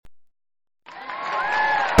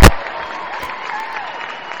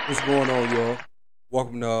What's going on, y'all?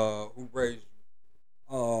 Welcome to Who Raised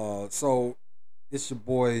You. So it's your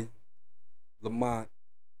boy Lamont,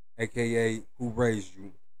 aka Who Raised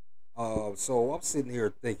You. So I'm sitting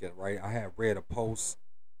here thinking, right? I had read a post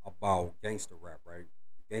about gangster rap, right?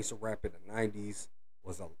 Gangster rap in the '90s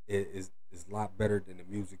is a lot better than the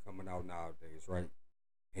music coming out nowadays, right?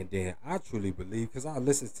 And then I truly believe, because I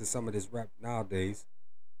listen to some of this rap nowadays,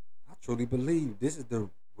 I truly believe this is the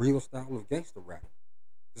real style of gangster rap.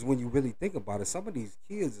 Because when you really think about it, some of these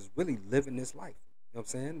kids is really living this life. You know what I'm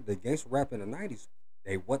saying? The gangster rap in the '90s,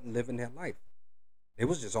 they wasn't living that life. They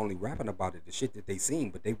was just only rapping about it, the shit that they seen,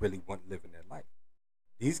 but they really wasn't living that life.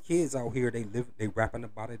 These kids out here, they rapping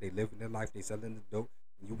about it, they living their life, they selling the dope.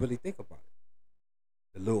 And you really think about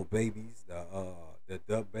it, the little babies, the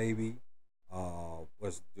Dub Baby,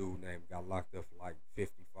 what's the dude name got locked up for like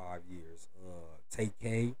 55 years? Tay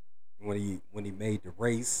K, when he made the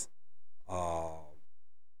race. Uh,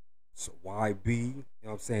 So YB, you know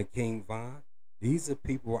what I'm saying, King Von, these are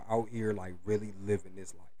people out here like really living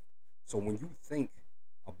this life. So when you think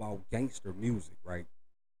about gangster music, right?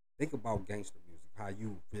 Think about gangster music, how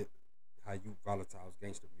you volatile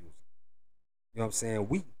gangster music. You know what I'm saying?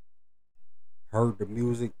 We heard the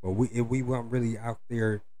music, but we weren't really out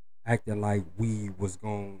there acting like we was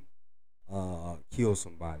going to kill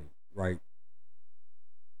somebody, right?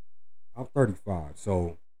 I'm 35,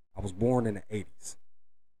 so I was born in the 80s.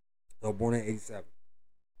 So born in 87.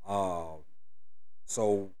 Um,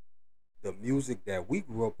 so the music that we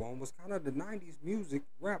grew up on was kind of the '90s music,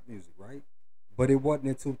 rap music, right? But it wasn't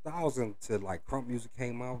in 2000 till like crunk music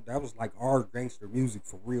came out. That was like our gangster music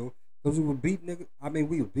for real. Cause we would beat niggas. I mean,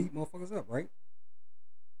 we would beat motherfuckers up, right?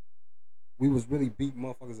 We was really beating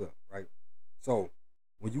motherfuckers up, right? So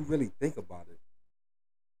when you really think about it,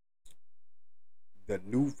 the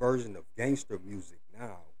new version of gangster music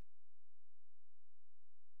now,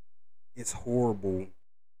 it's horrible.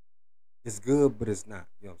 It's good, but it's not.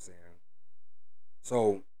 You know what I'm saying?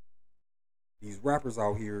 So these rappers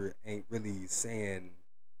out here ain't really saying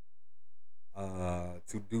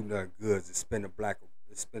to do nothing good, to spin a block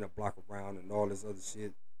around and all this other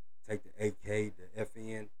shit. Take the AK, the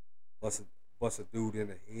FN, bust a bust a dude in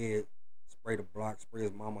the head, spray the block, spray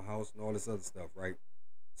his mama house, and all this other stuff, right?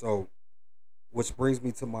 So, which brings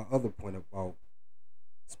me to my other point about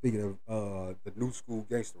speaking of the new school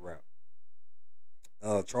gangster rap,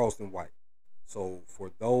 Charleston White. So,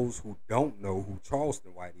 for those who don't know who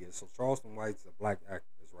Charleston White is, so Charleston White's a black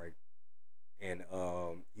activist, right? And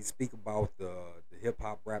he speak about the hip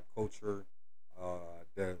hop rap culture,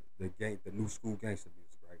 the new school gangster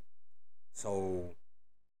music, right? So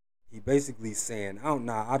he basically saying,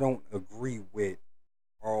 I don't agree with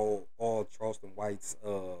all Charleston White's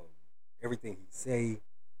everything he say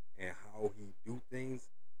and how he do things,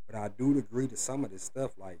 but I do agree to some of this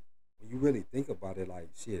stuff. Like when you really think about it, like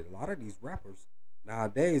shit, a lot of these rappers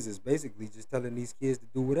nowadays is basically just telling these kids to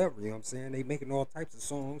do whatever. You know what I'm saying? They making all types of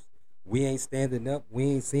songs. We ain't standing up. We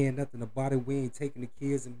ain't saying nothing about it. We ain't taking the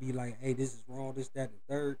kids and be like, hey, this is wrong, this, that, and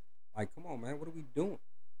the third. Like, come on, man, what are we doing?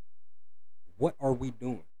 What are we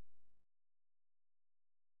doing?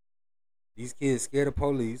 These kids scared of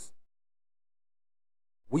police.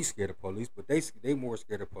 We scared of police, but they more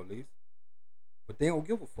scared of police. But they don't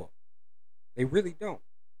give a fuck. They really don't.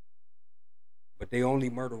 But they only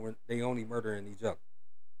murdering each other.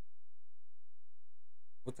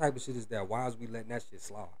 What type of shit is that? Why is we letting that shit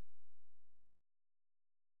slide?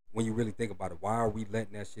 When you really think about it, why are we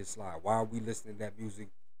letting that shit slide? Why are we listening to that music,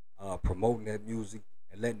 promoting that music,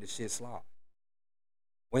 and letting the shit slide?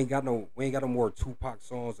 We ain't got no more Tupac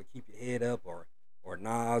songs to keep your head up, or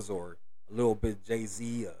Nas, or a little bit Jay Z.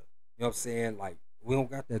 You know what I'm saying? Like we don't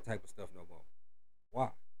got that type of stuff no more. Why?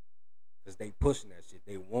 Because they pushing that shit.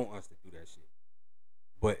 They want us to do that shit,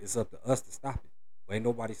 but it's up to us to stop it. But ain't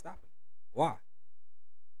nobody stopping it. Why?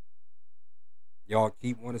 Y'all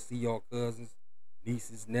keep want to see y'all cousins,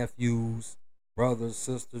 nieces, nephews, brothers,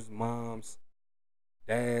 sisters, moms,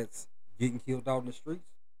 dads getting killed out in the streets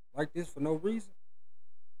like this for no reason.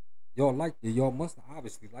 Y'all like that. Y'all must have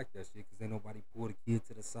obviously like that shit because ain't nobody pulled a kid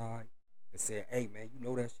to the side and said, hey, man, you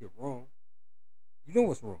know that shit wrong. You know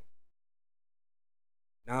what's wrong.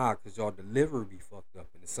 Nah, because y'all delivery be fucked up.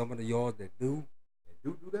 And some of the y'all that do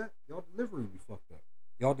that, y'all delivery be fucked up.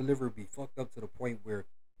 Y'all delivery be fucked up to the point where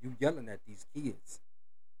you yelling at these kids,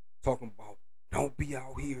 talking about, don't be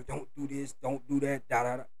out here, don't do this, don't do that, da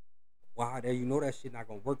da da. Why? There you know that shit not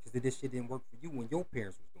gonna work because this shit didn't work for you when your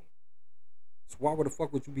parents was doing it. So why would the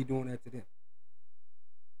fuck would you be doing that to them?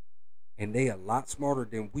 And they a lot smarter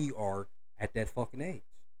than we are at that fucking age.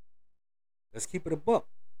 Let's keep it a buck.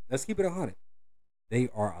 Let's keep it 100. They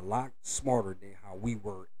are a lot smarter than how we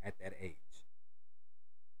were at that age.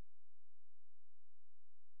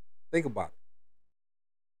 Think about it.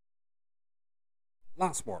 A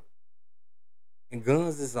lot smarter. And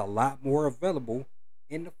guns is a lot more available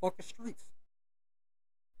in the fucking streets.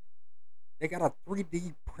 They got a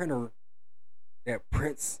 3D printer that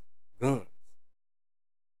prints guns.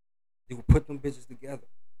 You can put them bitches together.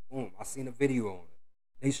 Boom. I seen a video on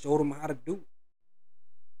it. They showed them how to do it.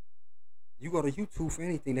 You go to YouTube for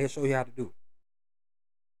anything, they'll show you how to do it.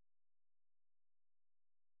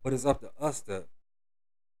 But it's up to us to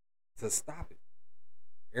stop it.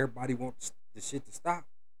 Everybody wants the shit to stop,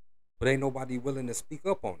 but ain't nobody willing to speak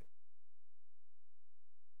up on it.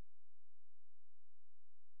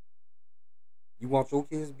 You want your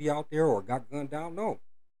kids to be out there or got gunned down? No.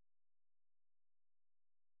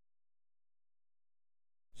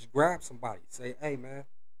 Just grab somebody. Say, hey man,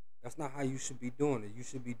 that's not how you should be doing it. You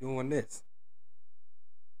should be doing this.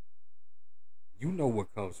 You know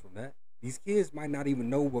what comes from that. These kids might not even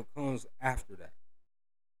know what comes after that.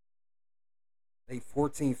 They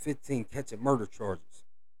 14, 15 catching murder charges.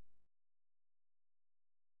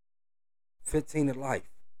 15 to life.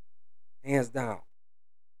 Hands down.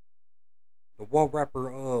 The one rapper,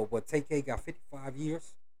 what TK got 55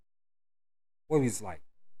 years? What was he like?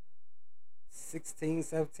 16,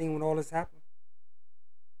 17 when all this happened?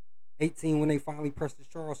 18 when they finally pressed his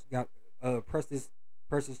charges, got pressed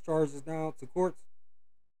his charges down to courts.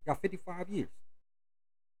 Got 55 years.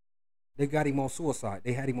 They got him on suicide.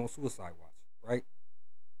 They had him on suicide watch, right?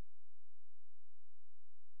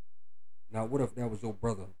 Now, what if that was your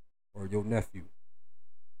brother or your nephew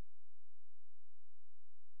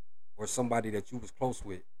or somebody that you was close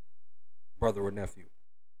with, brother or nephew?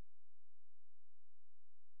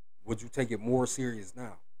 Would you take it more serious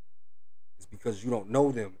now? It's because you don't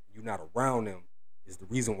know them, you're not around them, is the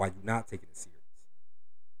reason why you're not taking it serious.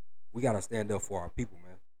 We gotta stand up for our people,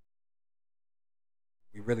 man.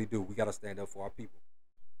 We really do. We gotta stand up for our people.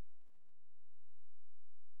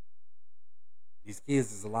 These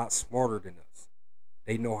kids is a lot smarter than us.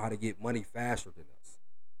 They know how to get money faster than us.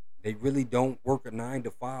 They really don't work a 9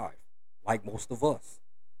 to 5 like most of us.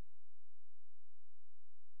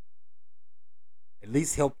 At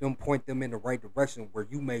least help them, point them in the right direction where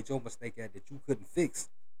you made your mistake at that you couldn't fix.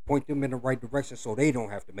 Point them in the right direction so they don't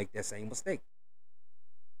have to make that same mistake.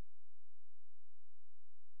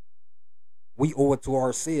 We owe it to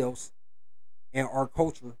ourselves and our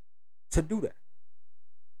culture to do that.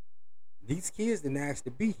 These kids didn't ask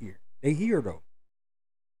to be here. They here though.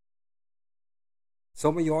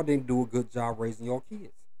 Some of y'all didn't do a good job raising your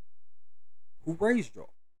kids. Who raised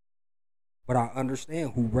y'all? But I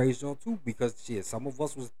understand who raised y'all too, because shit, some of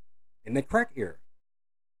us was in the crack era.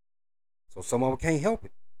 So some of them can't help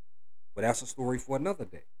it. But that's a story for another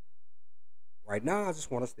day. Right now, I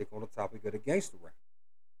just want to stick on the topic of the gangster rap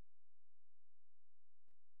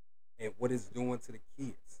and what it's doing to the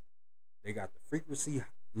kids. They got the frequency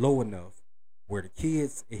low enough where the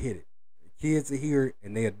kids hit it. The kids are here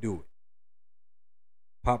and they'll do it.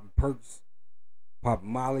 Popping perks,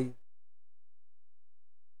 popping Molly,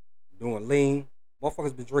 doing lean.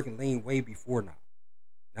 Motherfuckers been drinking lean way before now.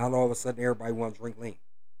 Now all of a sudden everybody want to drink lean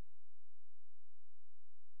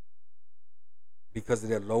because of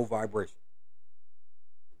that low vibration.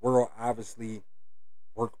 The world obviously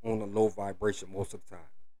work on a low vibration most of the time,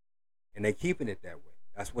 and they keeping it that way.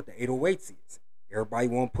 That's what the 808s is. Everybody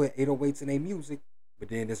want to put 808s in their music, but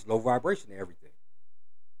then it's low vibration and everything.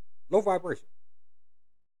 Low vibration.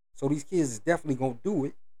 So these kids is definitely gonna do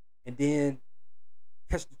it, and then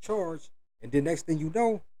catch the charge, and then next thing you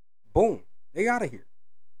know, boom, they out of here.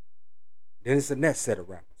 Then it's the next set of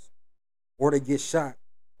rappers, or they get shot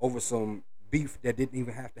over some beef that didn't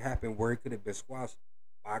even have to happen, where it could have been squashed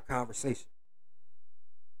by a conversation.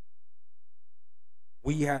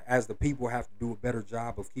 As the people, have to do a better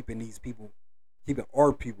job of keeping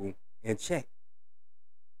our people in check.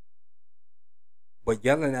 But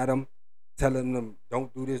yelling at them, telling them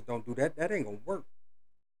don't do this, don't do that, that ain't gonna work.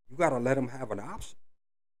 You gotta let them have an option.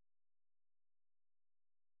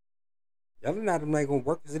 Yelling at them ain't gonna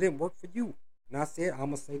work because it didn't work for you. And I said, I'm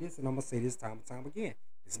gonna say this and I'm gonna say this time and time again.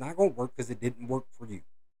 It's not gonna work because it didn't work for you.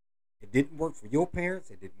 It didn't work for your parents.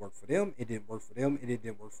 It didn't work for them. It didn't work for them. And it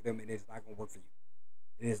didn't work for them. And it's not gonna work for you.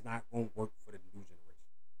 It is not gonna work for the new generation.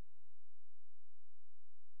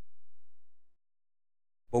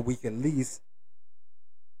 But we can at least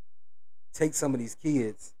take some of these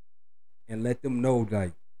kids and let them know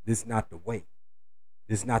like this is not the way.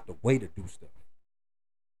 This is not the way to do stuff.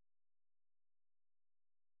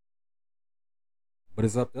 But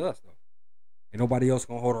it's up to us though. Ain't nobody else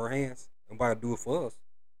gonna hold our hands. Nobody do it for us.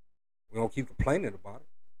 We don't keep complaining about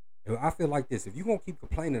it. And I feel like this: if you're gonna keep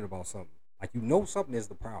complaining about something, like you know something is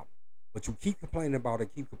the problem, but you keep complaining about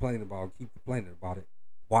it, keep complaining about it, keep complaining about it,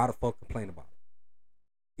 why the fuck complain about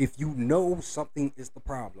it? If you know something is the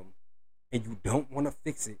problem and you don't want to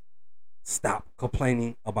fix it, stop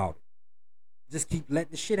complaining about it. Just keep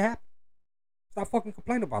letting the shit happen. Stop fucking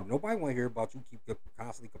complaining about it. Nobody want to hear about you keep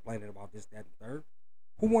constantly complaining about this, that, and third.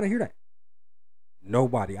 Who want to hear that?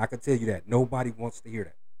 Nobody. I can tell you that. Nobody wants to hear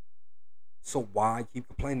that. So why keep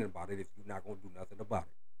complaining about it if you're not gonna do nothing about it?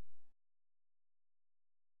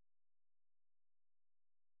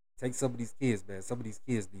 Take some of these kids, man. Some of these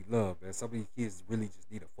kids need love, man. Some of these kids really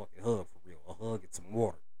just need a fucking hug for real. A hug and some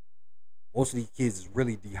water. Most of these kids is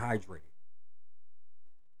really dehydrated.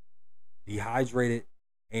 Dehydrated,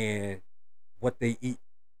 and what they eat,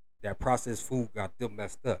 that processed food got them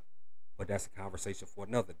messed up. But that's a conversation for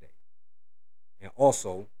another day. And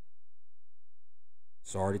also,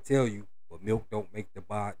 sorry to tell you, but milk don't make the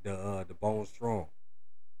bone strong.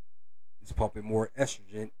 It's pumping more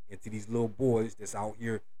estrogen into these little boys that's out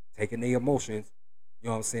here taking their emotions, you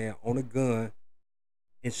know what I'm saying, on a gun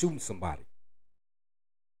and shooting somebody.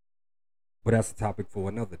 But that's a topic for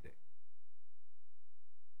another day.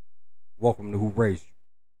 Welcome to Who Raised You.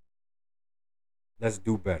 Let's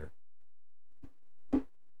do better.